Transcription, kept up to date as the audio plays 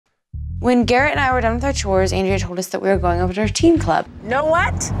When Garrett and I were done with our chores, Andrea told us that we were going over to our teen club. You know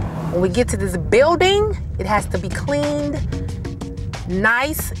what? When we get to this building, it has to be cleaned,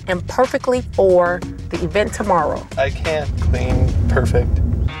 nice, and perfectly for the event tomorrow. I can't clean perfect.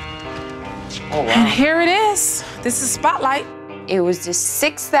 Oh, wow. And here it is. This is Spotlight. It was this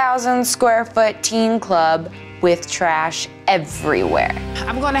 6,000 square foot teen club with trash everywhere.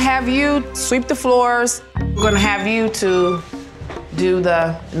 I'm gonna have you sweep the floors. We're gonna have you to do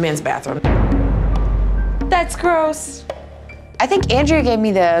the men's bathroom. That's gross. I think Andrea gave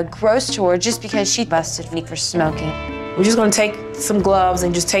me the gross chore just because she busted me for smoking. We're just gonna take some gloves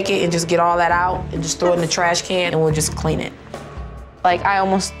and just take it and just get all that out and just throw it in the trash can and we'll just clean it. Like, I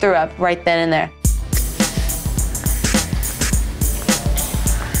almost threw up right then and there.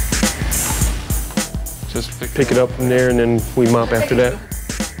 Just pick it up from there and then we mop after that.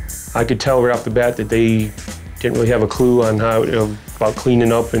 I could tell right off the bat that they didn't really have a clue on how about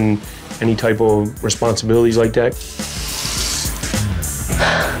cleaning up and any type of responsibilities like that.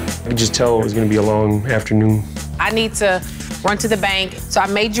 I could just tell it was going to be a long afternoon. I need to run to the bank, so I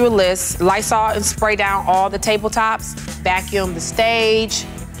made you a list. Lysol and spray down all the tabletops, vacuum the stage.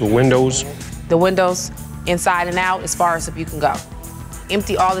 The windows. The windows inside and out as far as you can go.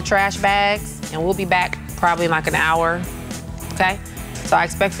 Empty all the trash bags, and we'll be back probably in like an hour, okay? So I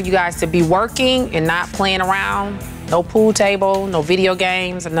expect for you guys to be working and not playing around. No pool table, no video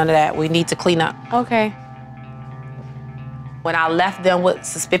games, and none of that. We need to clean up. Okay. When I left them with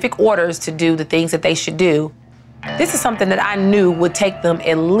specific orders to do the things that they should do, this is something that I knew would take them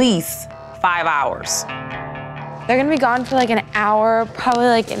at least 5 hours. They're gonna be gone for like an hour, probably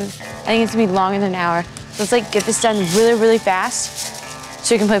I think it's gonna be longer than an hour. So let's like get this done really, really fast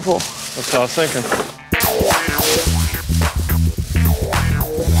so we can play pool. That's what I was thinking.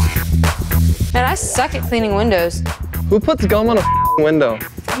 Man, I suck at cleaning windows. Who puts gum on a window?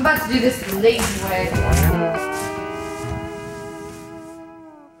 I'm about to do this the lazy way.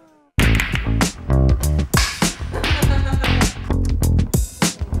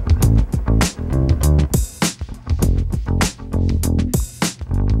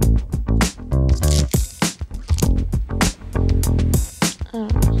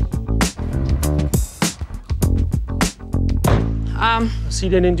 See,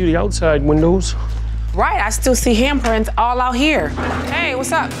 they didn't do the outside windows. Right, I still see handprints all out here. Hey,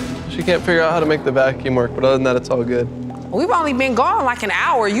 what's up? She can't figure out how to make the vacuum work, but other than that, it's all good. We've only been gone like an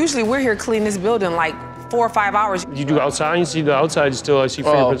hour. Usually we're here cleaning this building like 4 or 5 hours. You do outside, you see the outside still, I see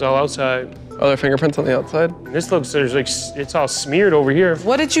fingerprints all outside. Are there fingerprints on the outside? This looks, there's like, it's all smeared over here.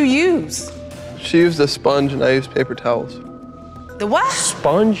 What did you use? She used a sponge and I used paper towels. The what?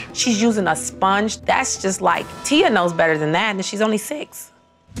 Sponge? She's using a sponge. That's just like, Tia knows better than that, and she's only 6.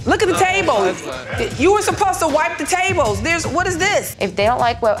 Look at the tables. You were supposed to wipe the tables. What is this? If they don't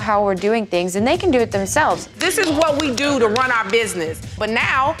like how we're doing things, then they can do it themselves. This is what we do to run our business. But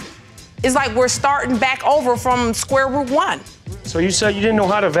now, it's like we're starting back over from square root 1. So you said you didn't know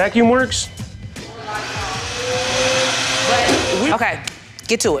how the vacuum works? Okay,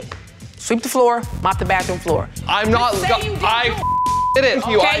 get to it. Sweep the floor, mop the bathroom floor. I'm not, did it.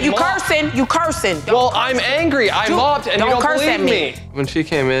 Okay, you cursing. Don't well, curse. I'm angry. I mopped and you don't curse believe at me. When she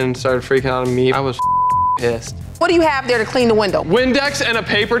came in and started freaking out on me, I was pissed. What do you have there to clean the window? Windex and a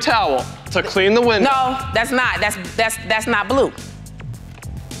paper towel to clean the window. No, that's not. That's not blue.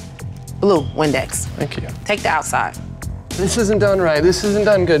 Blue Windex. Thank you. Take the outside. This isn't done right. This isn't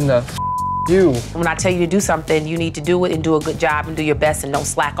done good enough. You. When I tell you to do something, you need to do it and do a good job and do your best and don't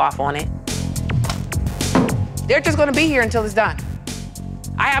slack off on it. They're just gonna be here until it's done.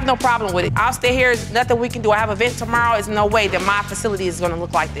 I have no problem with it. I'll stay here. There's nothing we can do. I have an event tomorrow. There's no way that my facility is gonna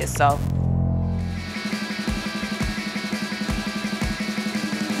look like this, so.